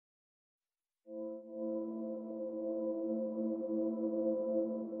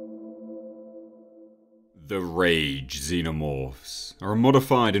The Rage Xenomorphs are a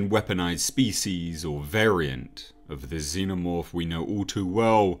modified and weaponized species or variant of the Xenomorph we know all too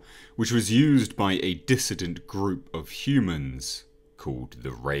well, which was used by a dissident group of humans called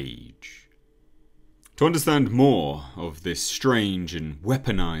the Rage. To understand more of this strange and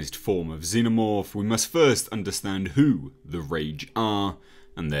weaponized form of Xenomorph, we must first understand who the Rage are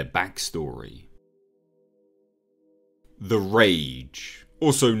and their backstory. The Rage,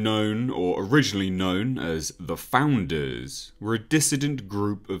 also known or originally known as the Founders, were a dissident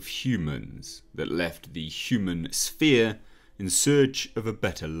group of humans that left the human sphere in search of a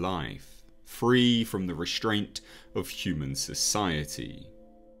better life, free from the restraint of human society.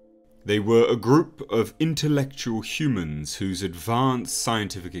 They were a group of intellectual humans whose advanced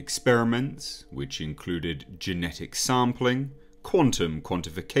scientific experiments, which included genetic sampling, quantum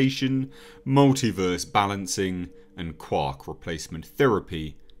quantification, multiverse balancing, and quark replacement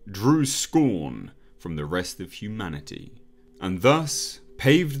therapy, drew scorn from the rest of humanity, and thus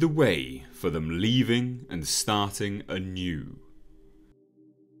paved the way for them leaving and starting anew.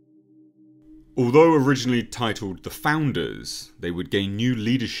 Although originally titled the Founders, they would gain new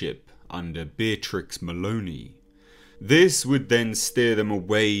leadership under Beatrix Maloney. This would then steer them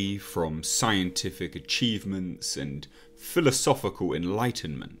away from scientific achievements and philosophical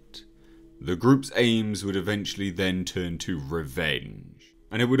enlightenment. The group's aims would eventually then turn to revenge,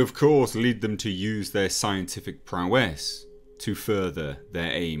 and it would of course lead them to use their scientific prowess to further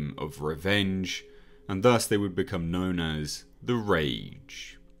their aim of revenge, and thus they would become known as the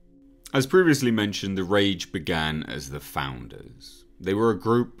Rage. As previously mentioned, the Rage began as the Founders. They were a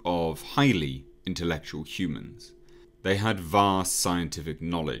group of highly intellectual humans. They had vast scientific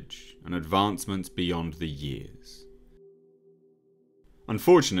knowledge and advancements beyond the years.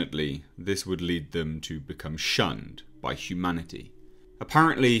 Unfortunately, this would lead them to become shunned by humanity.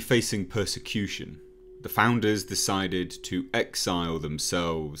 Apparently facing persecution, the Founders decided to exile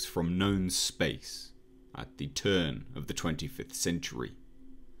themselves from known space at the turn of the 25th century.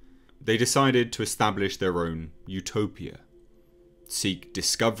 They decided to establish their own utopia, seek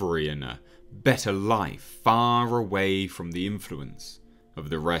discovery and a better life far away from the influence of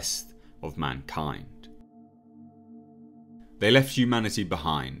the rest of mankind. They left humanity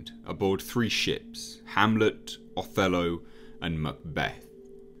behind aboard 3 ships, Hamlet, Othello, and Macbeth.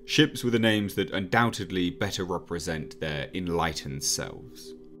 Ships with the names that undoubtedly better represent their enlightened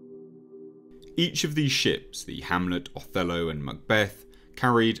selves. Each of these ships, the Hamlet, Othello, and Macbeth,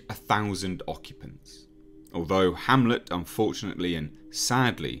 carried 1,000 occupants. Although Hamlet, unfortunately and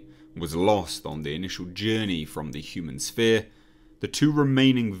sadly, was lost on the initial journey from the human sphere, the 2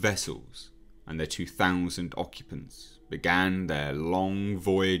 remaining vessels and their 2,000 occupants began their long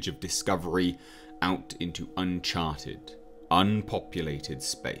voyage of discovery out into uncharted, unpopulated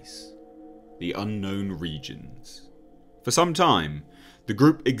space, the unknown regions. For some time, the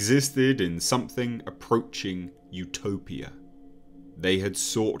group existed in something approaching utopia. They had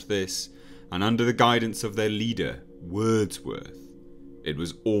sought this, and under the guidance of their leader, Wordsworth, it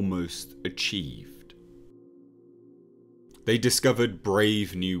was almost achieved. They discovered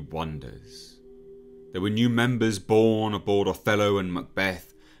brave new wonders. There were new members born aboard Othello and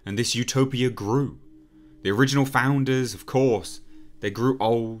Macbeth, and this utopia grew. The original Founders, of course, they grew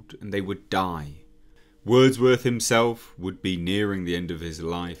old and they would die. Wordsworth himself would be nearing the end of his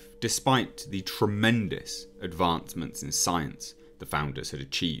life, despite the tremendous advancements in science the Founders had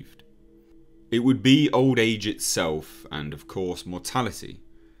achieved. It would be old age itself, and of course mortality,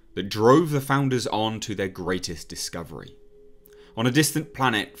 that drove the Founders on to their greatest discovery. On a distant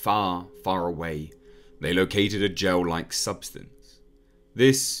planet far, far away, they located a gel-like substance.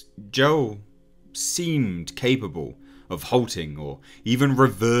 This gel seemed capable of halting or even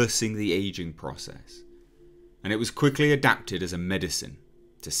reversing the aging process, and it was quickly adapted as a medicine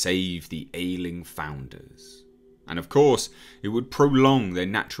to save the ailing Founders. And of course, it would prolong their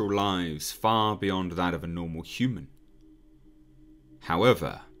natural lives far beyond that of a normal human.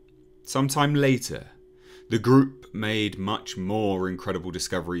 However, sometime later, the group made much more incredible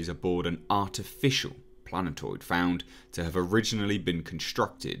discoveries aboard an artificial planetoid found to have originally been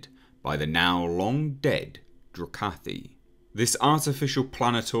constructed by the now long dead Drakathi. This artificial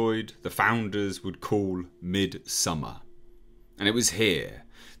planetoid the Founders would call Midsummer, and it was here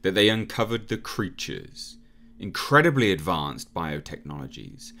that they uncovered the creatures, incredibly advanced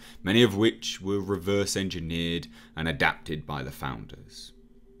biotechnologies, many of which were reverse engineered and adapted by the Founders.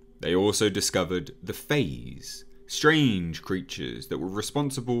 They also discovered the Fays, strange creatures that were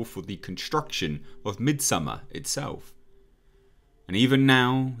responsible for the construction of Midsummer itself. And even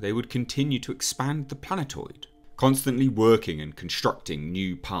now, they would continue to expand the planetoid, constantly working and constructing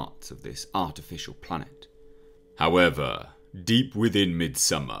new parts of this artificial planet. However, deep within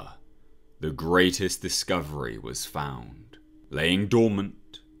Midsummer, the greatest discovery was found, laying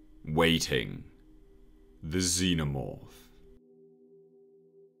dormant, waiting, the Xenomorph.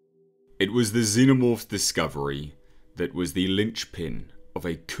 It was the Xenomorph's discovery that was the linchpin of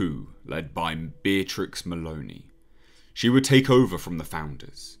a coup led by Beatrix Maloney. She would take over from the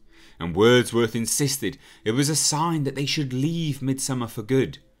founders, and Wordsworth insisted it was a sign that they should leave Midsummer for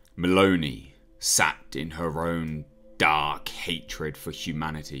good. Maloney sat in her own dark hatred for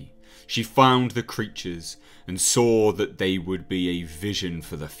humanity. She found the creatures and saw that they would be a vision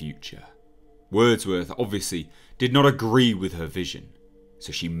for the future. Wordsworth obviously did not agree with her vision,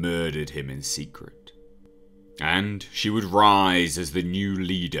 so she murdered him in secret. And she would rise as the new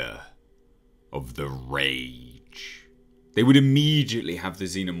leader of the Rage. They would immediately have the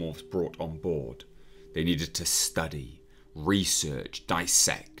Xenomorphs brought on board. They needed to study, research,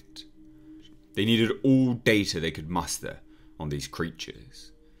 dissect. They needed all data they could muster on these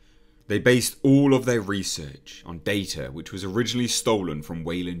creatures. They based all of their research on data which was originally stolen from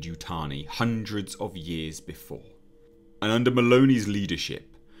Weyland-Yutani hundreds of years before. And under Maloney's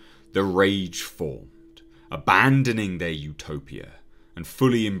leadership, the Rage formed, abandoning their utopia and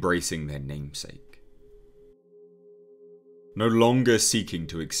fully embracing their namesake. No longer seeking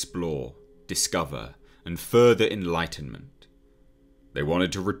to explore, discover, and further enlightenment, they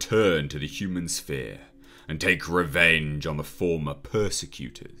wanted to return to the human sphere and take revenge on the former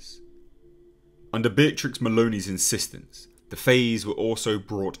persecutors. Under Beatrix Maloney's insistence, the Fays were also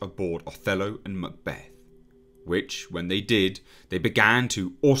brought aboard Othello and Macbeth, which, when they did, they began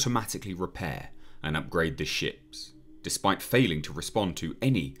to automatically repair and upgrade the ships, despite failing to respond to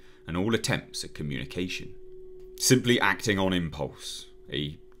any and all attempts at communication. Simply acting on impulse,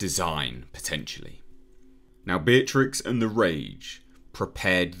 a design potentially. Now Beatrix and the Rage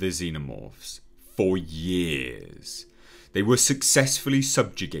prepared the Xenomorphs for years. They were successfully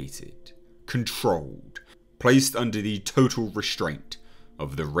subjugated, controlled, placed under the total restraint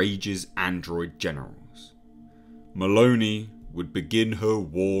of the Rage's android generals. Maloney would begin her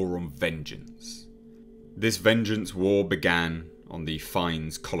war on vengeance. This vengeance war began on the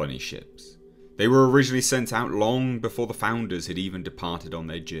Fiennes colony ships. They were originally sent out long before the founders had even departed on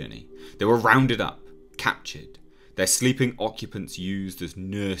their journey. They were rounded up, captured, their sleeping occupants used as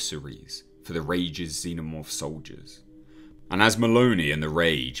nurseries for the Rage's Xenomorph soldiers. And as Maloney and the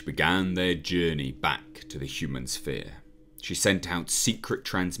Rage began their journey back to the human sphere, she sent out secret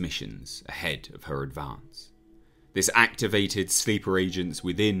transmissions ahead of her advance. This activated sleeper agents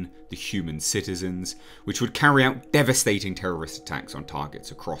within the human citizens, which would carry out devastating terrorist attacks on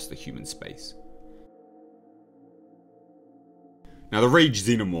targets across the human space. Now the Rage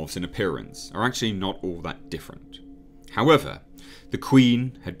Xenomorphs in appearance are actually not all that different. However, the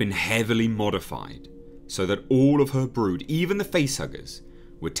Queen had been heavily modified so that all of her brood, even the facehuggers,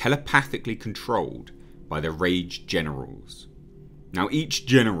 were telepathically controlled by the Rage generals. Now each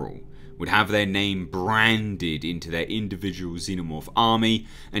general would have their name branded into their individual Xenomorph army,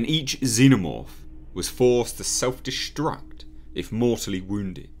 and each Xenomorph was forced to self-destruct if mortally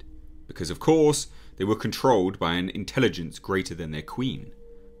wounded, because of course they were controlled by an intelligence greater than their queen.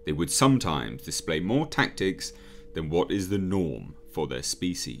 They would sometimes display more tactics than what is the norm for their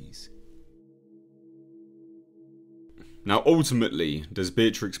species. Now ultimately, does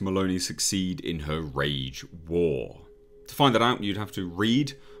Beatrix Maloney succeed in her Rage War? To find that out, you'd have to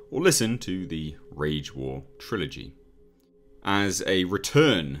read or listen to the Rage War trilogy. As a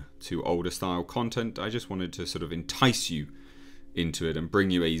return to older style content, I just wanted to sort of entice you into it and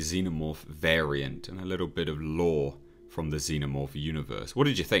bring you a Xenomorph variant and a little bit of lore from the Xenomorph universe. What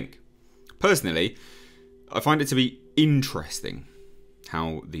did you think? Personally, I find it to be interesting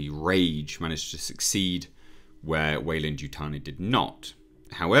how the Rage managed to succeed where Weyland-Yutani did not.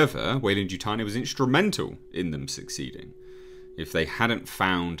 However, Weyland-Yutani was instrumental in them succeeding. If they hadn't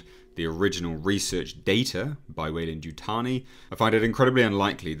found the original research data by Weyland-Yutani, I find it incredibly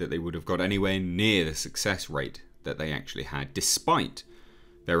unlikely that they would have got anywhere near the success rate that they actually had, despite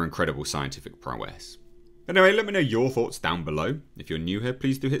their incredible scientific prowess. Anyway, let me know your thoughts down below. If you're new here,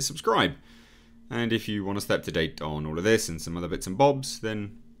 please do hit subscribe. And if you want to stay up to date on all of this and some other bits and bobs,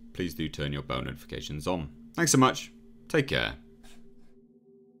 then please do turn your bell notifications on. Thanks so much. Take care.